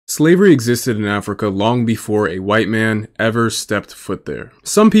Slavery existed in Africa long before a white man ever stepped foot there.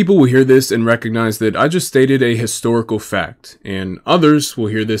 Some people will hear this and recognize that I just stated a historical fact, and others will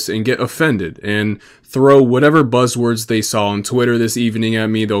hear this and get offended and throw whatever buzzwords they saw on Twitter this evening at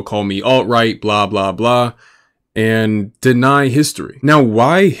me. They'll call me alt-right, blah, blah, blah, and deny history. Now,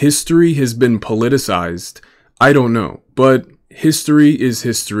 why history has been politicized, I don't know, but history is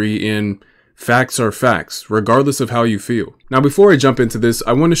history, and facts are facts, regardless of how you feel. Now, before I jump into this,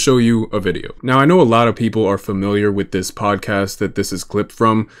 I want to show you a video. Now, I know a lot of people are familiar with this podcast that this is clipped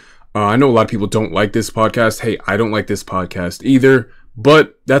from. I know a lot of people don't like this podcast. Hey, I don't like this podcast either,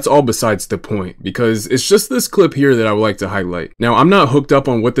 but that's all besides the point, because it's just this clip here that I would like to highlight. Now, I'm not hooked up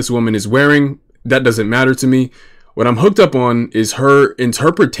on what this woman is wearing. That doesn't matter to me. What I'm hooked up on is her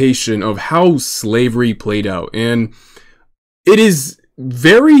interpretation of how slavery played out. And it is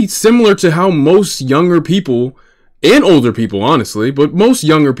very similar to how most younger people and older people, honestly, but most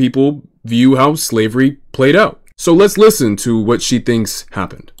younger people view how slavery played out. So let's listen to what she thinks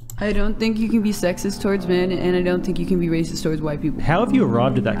happened. I don't think you can be sexist towards men, and I don't think you can be racist towards white people. How have you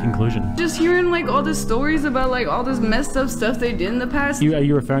arrived at that conclusion? Just hearing like all the stories about like all this messed up stuff they did in the past. Are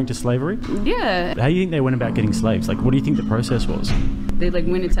you referring to slavery? Yeah. How do you think they went about getting slaves? Like, what do you think the process was? They like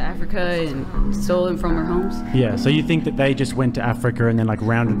went into Africa and stole them from their homes. Yeah, so you think that they just went to Africa and then like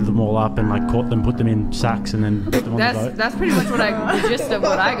rounded them all up and like caught them, put them in sacks and then put them on the boat? That's pretty much the gist of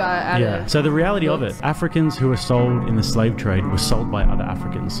what I got out of. So the reality of it, Africans who were sold in the slave trade were sold by other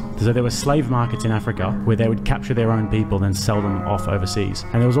Africans. So there were slave markets in Africa where they would capture their own people, then sell them off overseas.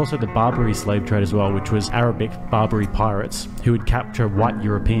 And there was also the Barbary slave trade as well, which was Arabic Barbary pirates who would capture white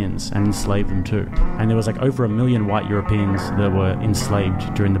Europeans and enslave them too. And there was like over 1 million white Europeans that were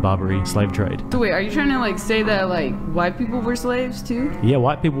enslaved during the Barbary slave trade. So wait, are you trying to like say that like white people were slaves too? Yeah,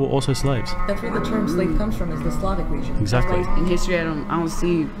 white people were also slaves. That's where the term slave comes from, is the Slavic region. Exactly. In history, I don't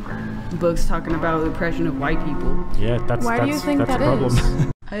see books talking about the oppression of white people. Yeah, that's the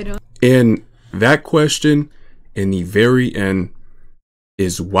problem. I don't. And that question in the very end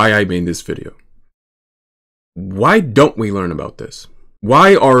is why I made this video. Why don't we learn about this?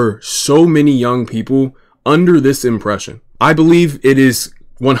 Why are so many young people under this impression? I believe it is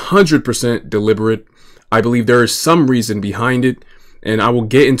 100% deliberate. I believe there is some reason behind it, and I will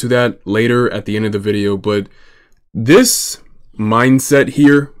get into that later at the end of the video, but this mindset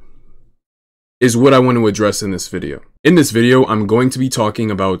here is what I want to address in this video. In this video, I'm going to be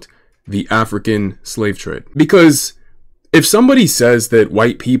talking about the African slave trade. Because if somebody says that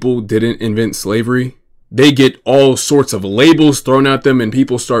white people didn't invent slavery, they get all sorts of labels thrown at them and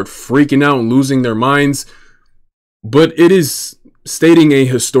people start freaking out and losing their minds. But it is stating a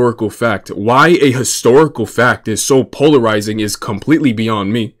historical fact. Why a historical fact is so polarizing is completely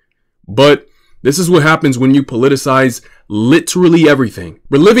beyond me. But this is what happens when you politicize literally everything.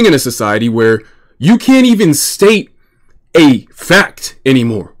 We're living in a society where you can't even state a fact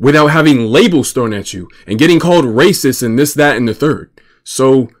anymore without having labels thrown at you and getting called racist and this, that, and the third.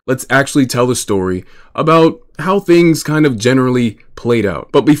 So let's actually tell the story about how things kind of generally played out.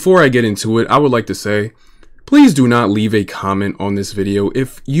 But before I get into it, I would like to say, please do not leave a comment on this video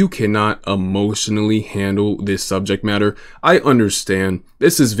if you cannot emotionally handle this subject matter. I understand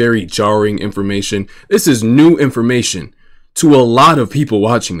this is very jarring information. This is new information to a lot of people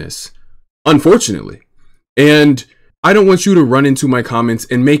watching this, unfortunately. And I don't want you to run into my comments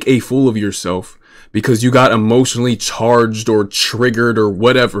and make a fool of yourself because you got emotionally charged or triggered or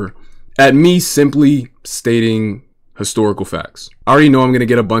whatever at me simply stating historical facts. I already know I'm going to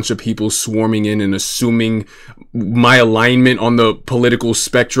get a bunch of people swarming in and assuming my alignment on the political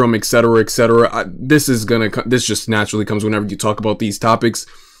spectrum, etc., etc. This just naturally comes whenever you talk about these topics.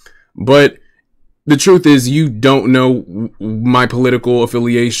 But the truth is, you don't know my political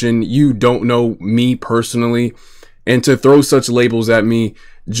affiliation. You don't know me personally. And to throw such labels at me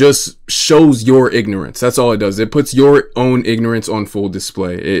just shows your ignorance. That's all it does. It puts your own ignorance on full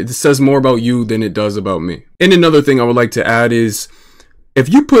display. It says more about you than it does about me. And another thing I would like to add is, if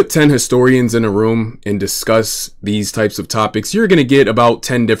you put 10 historians in a room and discuss these types of topics, you're going to get about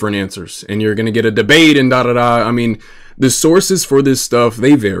 10 different answers. And you're going to get a debate and da-da-da. I mean, the sources for this stuff,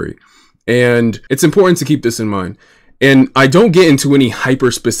 they vary. And it's important to keep this in mind. And I don't get into any hyper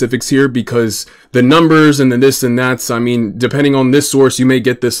specifics here because the numbers and the this and that's, I mean, depending on this source, you may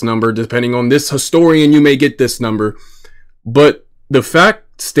get this number. Depending on this historian, you may get this number. But the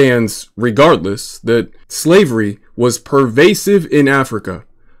fact stands regardless that slavery was pervasive in Africa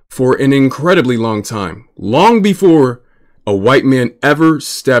for an incredibly long time, long before a white man ever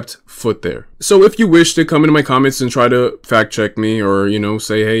stepped foot there. So if you wish to come into my comments and try to fact check me or, you know,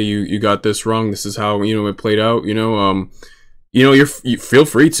 say, hey, you got this wrong. This is how, you know, it played out, you know, you know, you feel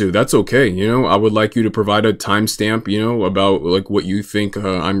free to. That's okay. You know, I would like you to provide a timestamp, you know, about like what you think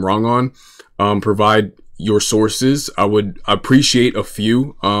I'm wrong on. Provide your sources. I would appreciate a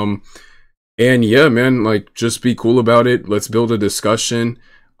few. And yeah, man, like just be cool about it. Let's build a discussion.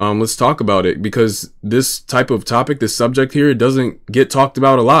 Let's talk about it, because this type of topic, this subject here, it doesn't get talked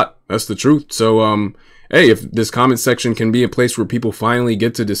about a lot. That's the truth. So, hey, if this comment section can be a place where people finally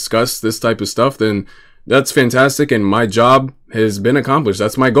get to discuss this type of stuff, then that's fantastic. And my job has been accomplished.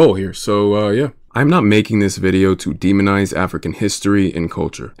 That's my goal here. So, yeah. I'm not making this video to demonize African history and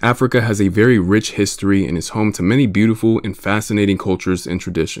culture. Africa has a very rich history and is home to many beautiful and fascinating cultures and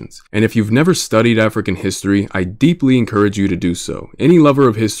traditions. And if you've never studied African history, I deeply encourage you to do so. Any lover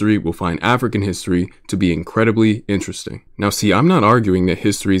of history will find African history to be incredibly interesting. Now see, I'm not arguing that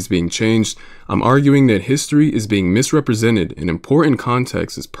history is being changed. I'm arguing that history is being misrepresented and important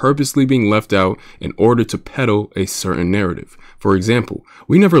context is purposely being left out in order to peddle a certain narrative. For example,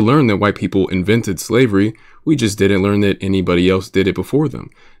 we never learned that white people invented slavery, we just didn't learn that anybody else did it before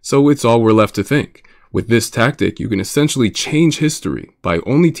them. So it's all we're left to think. With this tactic, you can essentially change history by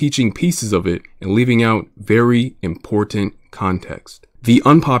only teaching pieces of it and leaving out very important context. The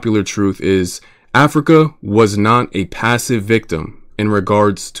unpopular truth is, Africa was not a passive victim in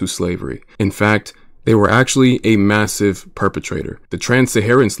regards to slavery. In fact, they were actually a massive perpetrator. The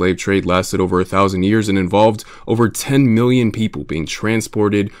trans-Saharan slave trade lasted over 1,000 years and involved over 10 million people being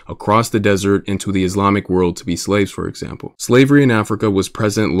transported across the desert into the Islamic world to be slaves, for example. Slavery in Africa was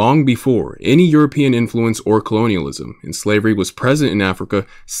present long before any European influence or colonialism, and slavery was present in Africa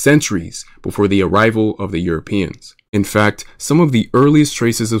centuries before the arrival of the Europeans. In fact, some of the earliest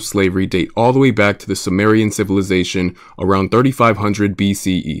traces of slavery date all the way back to the Sumerian civilization around 3500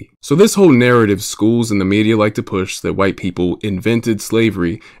 BCE. So this whole narrative schools and the media like to push that white people invented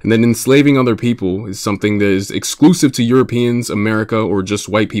slavery and that enslaving other people is something that is exclusive to Europeans, America, or just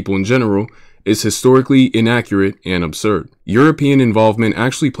white people in general is historically inaccurate and absurd. European involvement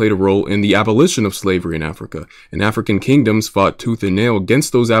actually played a role in the abolition of slavery in Africa, and African kingdoms fought tooth and nail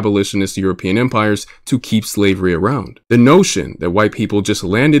against those abolitionist European empires to keep slavery around. The notion that white people just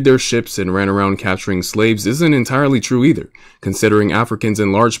landed their ships and ran around capturing slaves isn't entirely true either, considering Africans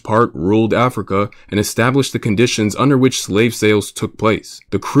in large part ruled Africa and established the conditions under which slave sales took place.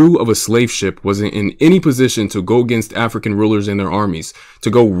 The crew of a slave ship wasn't in any position to go against African rulers and their armies,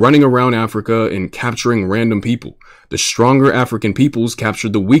 to go running around Africa and capturing random people. The stronger African peoples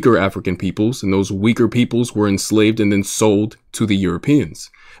captured the weaker African peoples, and those weaker peoples were enslaved and then sold to the Europeans.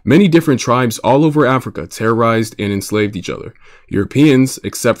 Many different tribes all over Africa terrorized and enslaved each other. Europeans,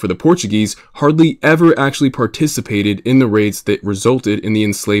 except for the Portuguese, hardly ever actually participated in the raids that resulted in the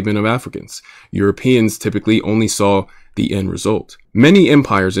enslavement of Africans. Europeans typically only saw the end result. Many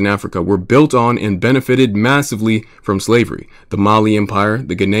empires in Africa were built on and benefited massively from slavery. The Mali Empire,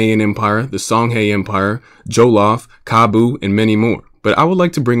 the Ghanaian Empire, the Songhai Empire, Jolof, Kabu, and many more. But I would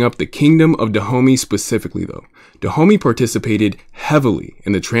like to bring up the Kingdom of Dahomey specifically though. Dahomey participated heavily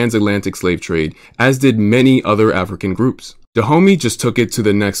in the transatlantic slave trade, as did many other African groups. Dahomey just took it to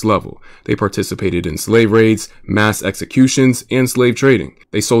the next level. They participated in slave raids, mass executions, and slave trading.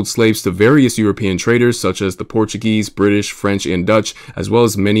 They sold slaves to various European traders such as the Portuguese, British, French, and Dutch, as well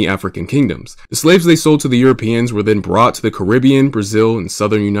as many African kingdoms. The slaves they sold to the Europeans were then brought to the Caribbean, Brazil, and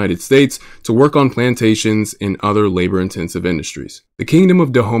southern United States to work on plantations and other labor-intensive industries. The Kingdom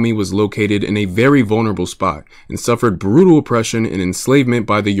of Dahomey was located in a very vulnerable spot and suffered brutal oppression and enslavement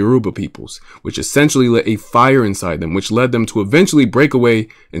by the Yoruba peoples, which essentially lit a fire inside them, which led them to eventually break away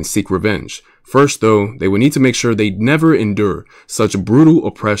and seek revenge. First though, they would need to make sure they'd never endure such brutal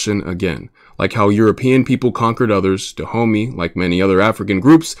oppression again. Like how European people conquered others, Dahomey, like many other African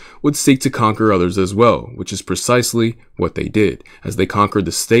groups, would seek to conquer others as well, which is precisely what they did, as they conquered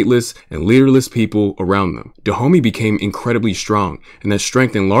the stateless and leaderless people around them. Dahomey became incredibly strong, and that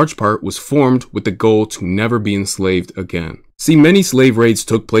strength in large part was formed with the goal to never be enslaved again. See, many slave raids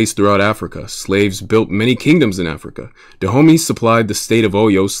took place throughout Africa. Slaves built many kingdoms in Africa. Dahomey supplied the state of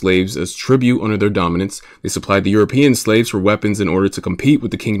Oyo slaves as tribute under their dominance. They supplied the European slaves for weapons in order to compete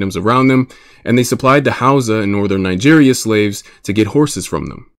with the kingdoms around them. And they supplied the Hausa and northern Nigeria slaves to get horses from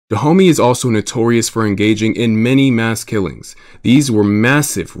them. Dahomey is also notorious for engaging in many mass killings. These were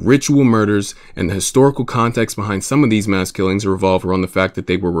massive ritual murders, and the historical context behind some of these mass killings revolve around the fact that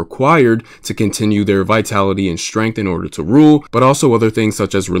they were required to continue their vitality and strength in order to rule, but also other things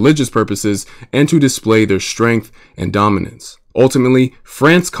such as religious purposes and to display their strength and dominance. Ultimately,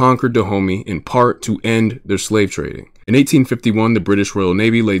 France conquered Dahomey in part to end their slave trading. In 1851, the British Royal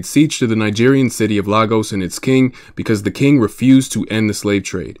Navy laid siege to the Nigerian city of Lagos and its king because the king refused to end the slave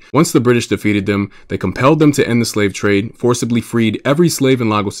trade. Once the British defeated them, they compelled them to end the slave trade, forcibly freed every slave in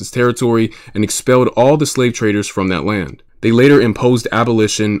Lagos' territory, and expelled all the slave traders from that land. They later imposed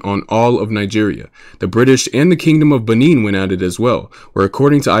abolition on all of Nigeria. The British and the Kingdom of Benin went at it as well, where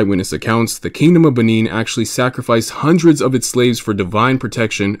according to eyewitness accounts, the Kingdom of Benin actually sacrificed hundreds of its slaves for divine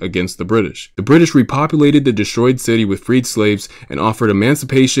protection against the British. The British repopulated the destroyed city with freed slaves and offered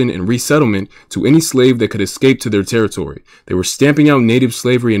emancipation and resettlement to any slave that could escape to their territory. They were stamping out native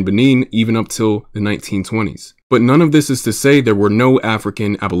slavery in Benin even up till the 1920s. But none of this is to say there were no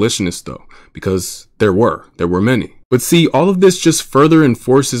African abolitionists though, because there were many. But see, all of this just further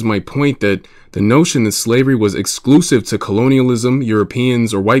enforces my point that the notion that slavery was exclusive to colonialism,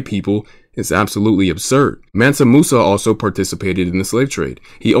 Europeans, or white people is absolutely absurd. Mansa Musa also participated in the slave trade.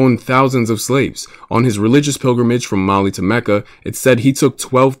 He owned thousands of slaves. On his religious pilgrimage from Mali to Mecca, it said he took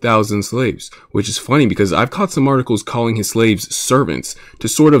 12,000 slaves, which is funny because I've caught some articles calling his slaves servants to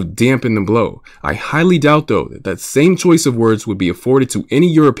sort of dampen the blow. I highly doubt though that that same choice of words would be afforded to any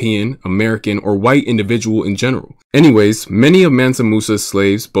European, American, or white individual in general. Anyways, many of Mansa Musa's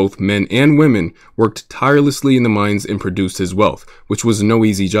slaves, both men and women, worked tirelessly in the mines and produced his wealth, which was no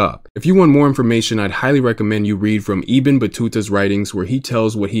easy job. If you want more information, I'd highly recommend you read from Ibn Battuta's writings where he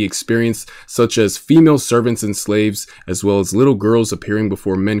tells what he experienced, such as female servants and slaves, as well as little girls appearing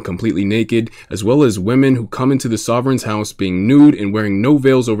before men completely naked, as well as women who come into the sovereign's house being nude and wearing no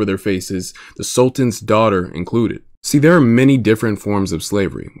veils over their faces, the sultan's daughter included. See, there are many different forms of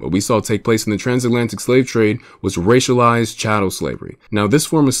slavery. What we saw take place in the transatlantic slave trade was racialized chattel slavery. Now, this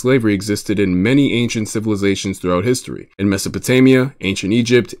form of slavery existed in many ancient civilizations throughout history. In Mesopotamia, ancient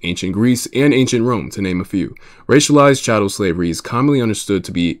Egypt, ancient Greece, and ancient Rome, to name a few. Racialized chattel slavery is commonly understood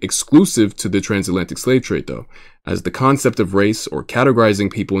to be exclusive to the transatlantic slave trade, though, as the concept of race, or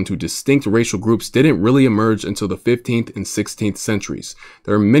categorizing people into distinct racial groups, didn't really emerge until the 15th and 16th centuries.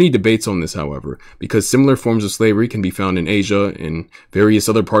 There are many debates on this, however, because similar forms of slavery can be found in Asia and various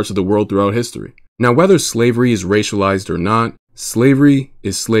other parts of the world throughout history. Now, whether slavery is racialized or not, slavery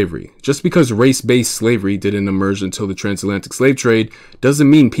is slavery. Just because race-based slavery didn't emerge until the transatlantic slave trade doesn't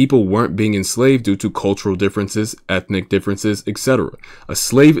mean people weren't being enslaved due to cultural differences, ethnic differences, etc. A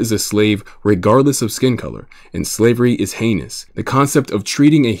slave is a slave regardless of skin color, and slavery is heinous. The concept of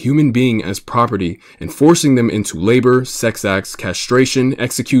treating a human being as property and forcing them into labor, sex acts, castration,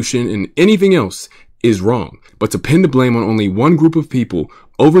 execution, and anything else is wrong. But to pin the blame on only one group of people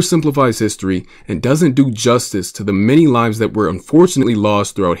oversimplifies history and doesn't do justice to the many lives that were unfortunately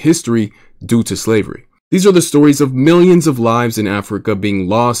lost throughout history due to slavery. These are the stories of millions of lives in Africa being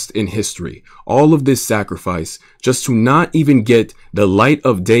lost in history. All of this sacrifice just to not even get the light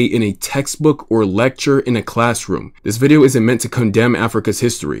of day in a textbook or lecture in a classroom. This video isn't meant to condemn Africa's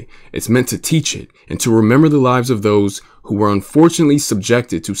history. It's meant to teach it and to remember the lives of those who were unfortunately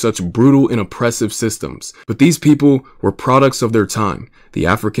subjected to such brutal and oppressive systems. But these people were products of their time. The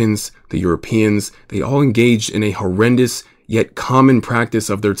Africans, the Europeans, they all engaged in a horrendous yet common practice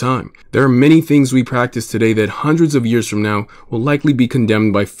of their time. There are many things we practice today that hundreds of years from now will likely be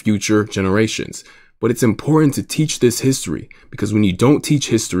condemned by future generations. But it's important to teach this history, because when you don't teach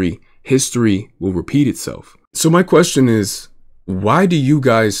history, history will repeat itself. So my question is, why do you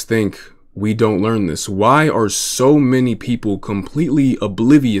guys think we don't learn this? Why are so many people completely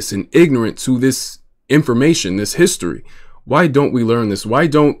oblivious and ignorant to this information, this history? Why don't we learn this? Why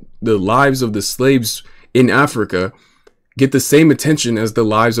don't the lives of the slaves in Africa get the same attention as the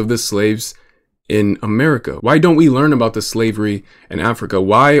lives of the slaves in America? Why don't we learn about the slavery in Africa?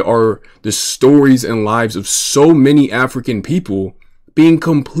 Why are the stories and lives of so many African people being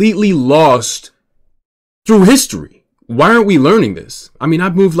completely lost through history? Why aren't we learning this? I mean,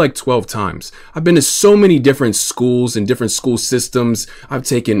 I've moved like 12 times. I've been to so many different schools and different school systems. I've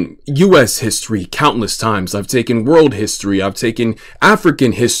taken US history countless times. I've taken world history. I've taken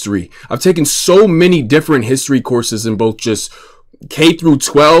African history. I've taken so many different history courses in both just K through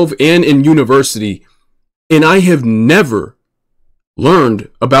 12 and in university. And I have never learned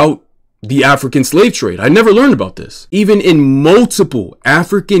about the African slave trade. I never learned about this. Even in multiple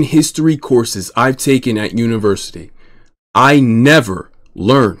African history courses I've taken at university, I never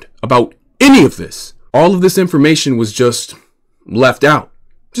learned about any of this. All of this information was just left out.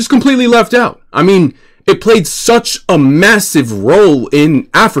 Just completely left out. I mean, it played such a massive role in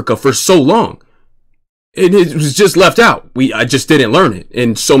Africa for so long. It was just left out. I just didn't learn it.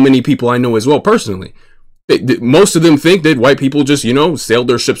 And so many people I know as well personally. Most of them think that white people just, sailed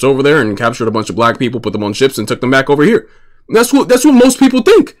their ships over there and captured a bunch of black people, put them on ships and took them back over here. That's what most people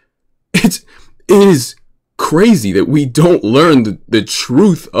think. It is crazy that we don't learn the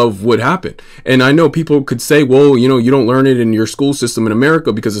truth of what happened. And I know people could say, well, you know, you don't learn it in your school system in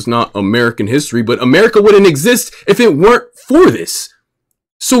America because it's not American history, but America wouldn't exist if it weren't for this.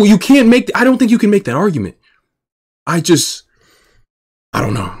 So you can't make, I don't think you can make that argument. I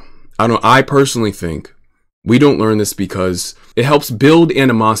don't know. I personally think we don't learn this because it helps build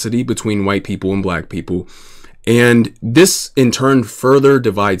animosity between white people and black people. And this in turn further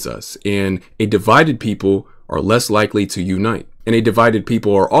divides us, and a divided people are less likely to unite, and a divided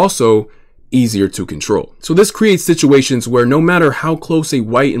people are also easier to control. So this creates situations where no matter how close a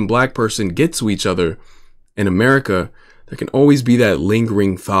white and black person get to each other in America, there can always be that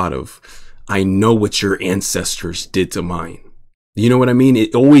lingering thought of, I know what your ancestors did to mine. You know what I mean?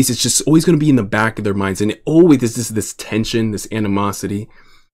 It's just always going to be in the back of their minds. And it always is this tension, this animosity.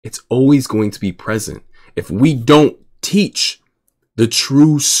 It's always going to be present if we don't teach the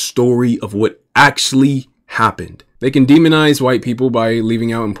true story of what actually happened. They can demonize white people by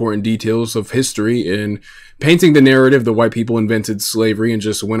leaving out important details of history and painting the narrative that white people invented slavery and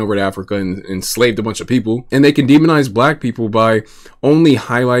just went over to Africa and enslaved a bunch of people. And they can demonize black people by only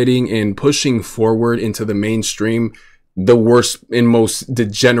highlighting and pushing forward into the mainstream the worst and most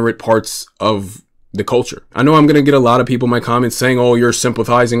degenerate parts of the culture. I know I'm going to get a lot of people in my comments saying, oh, you're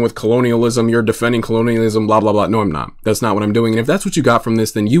sympathizing with colonialism, you're defending colonialism, blah, blah, blah. No, I'm not. That's not what I'm doing. And if that's what you got from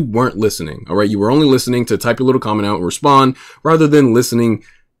this, then you weren't listening. All right. You were only listening to type your little comment out and respond rather than listening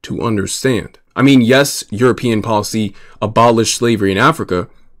to understand. I mean, yes, European policy abolished slavery in Africa,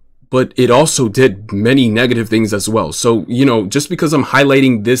 but it also did many negative things as well. So, you know, just because I'm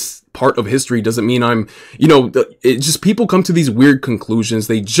highlighting this part of history doesn't mean I'm, you know, it just, people come to these weird conclusions.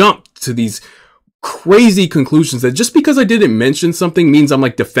 They jump to these crazy conclusions that just because I didn't mention something means I'm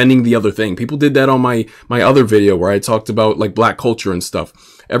like defending the other thing. People did that on my other video where I talked about like black culture and stuff.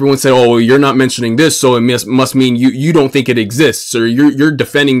 Everyone said, oh, you're not mentioning this, so it must mean you don't think it exists, or you're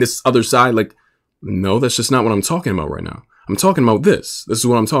defending this other side. Like, no, that's just not what I'm talking about right now. I'm talking about this. This is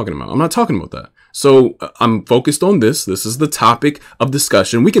what I'm talking about. I'm not talking about that. So I'm focused on this. This is the topic of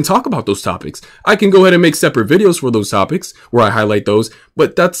discussion. We can talk about those topics. I can go ahead and make separate videos for those topics where I highlight those,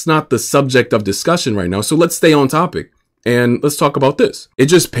 but that's not the subject of discussion right now. So let's stay on topic and let's talk about this. It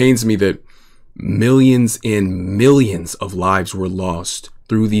just pains me that millions and millions of lives were lost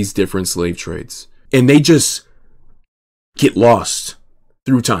through these different slave trades, and they just get lost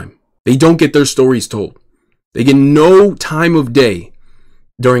through time. They don't get their stories told. They get no time of day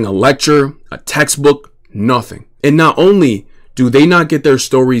during a lecture, a textbook, nothing. And not only do they not get their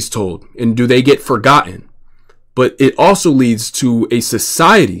stories told and do they get forgotten, but it also leads to a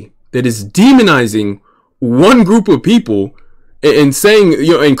society that is demonizing one group of people and saying,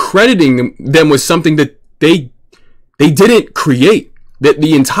 you know, and crediting them with something that they didn't create, that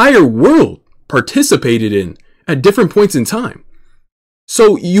the entire world participated in at different points in time.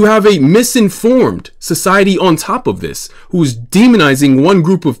 So you have a misinformed society on top of this, who's demonizing one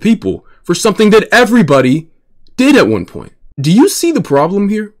group of people for something that everybody did at one point. Do you see the problem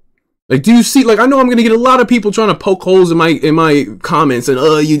here? Like, do you see, like, I know I'm going to get a lot of people trying to poke holes in my comments and,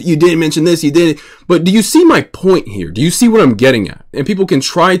 you didn't mention this, you didn't. But do you see my point here? Do you see what I'm getting at? And people can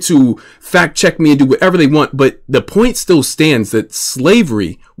try to fact check me and do whatever they want, but the point still stands that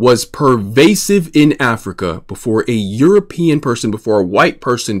slavery was pervasive in Africa before a European person, before a white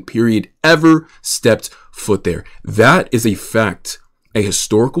person, period, ever stepped foot there. That is a fact, a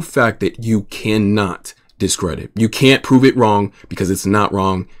historical fact that you cannot discredit. You can't prove it wrong because it's not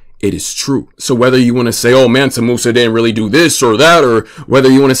wrong. It is true. So whether you want to say, oh, Mansa Musa didn't really do this or that, or whether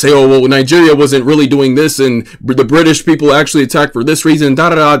you want to say, oh, well, Nigeria wasn't really doing this and the British people actually attacked for this reason,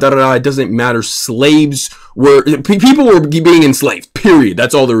 it doesn't matter. Slaves were, people were being enslaved, period.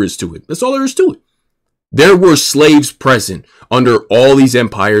 That's all there is to it. That's all there is to it. There were slaves present under all these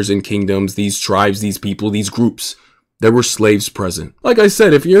empires and kingdoms, these tribes, these people, these groups. There were slaves present. Like I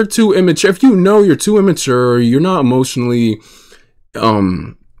said, if you're too immature, if you know you're too immature, you're not emotionally,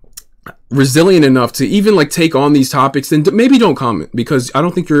 resilient enough to even like take on these topics, then maybe don't comment, because I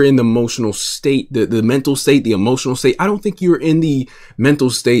don't think you're in the emotional state, the mental state, the emotional state. I don't think you're in the mental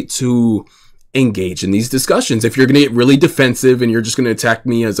state to engage in these discussions. If you're going to get really defensive and you're just going to attack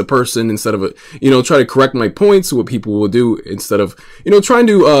me as a person instead of, try to correct my points, what people will do instead of, trying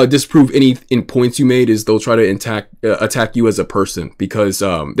to disprove any points you made is they'll try to attack you as a person, because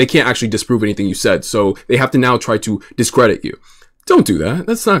they can't actually disprove anything you said. So they have to now try to discredit you. Don't do that.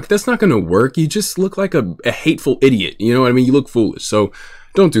 That's not going to work. You just look like a hateful idiot. You know what I mean? You look foolish. So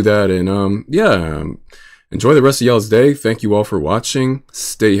don't do that. And enjoy the rest of y'all's day. Thank you all for watching.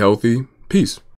 Stay healthy. Peace.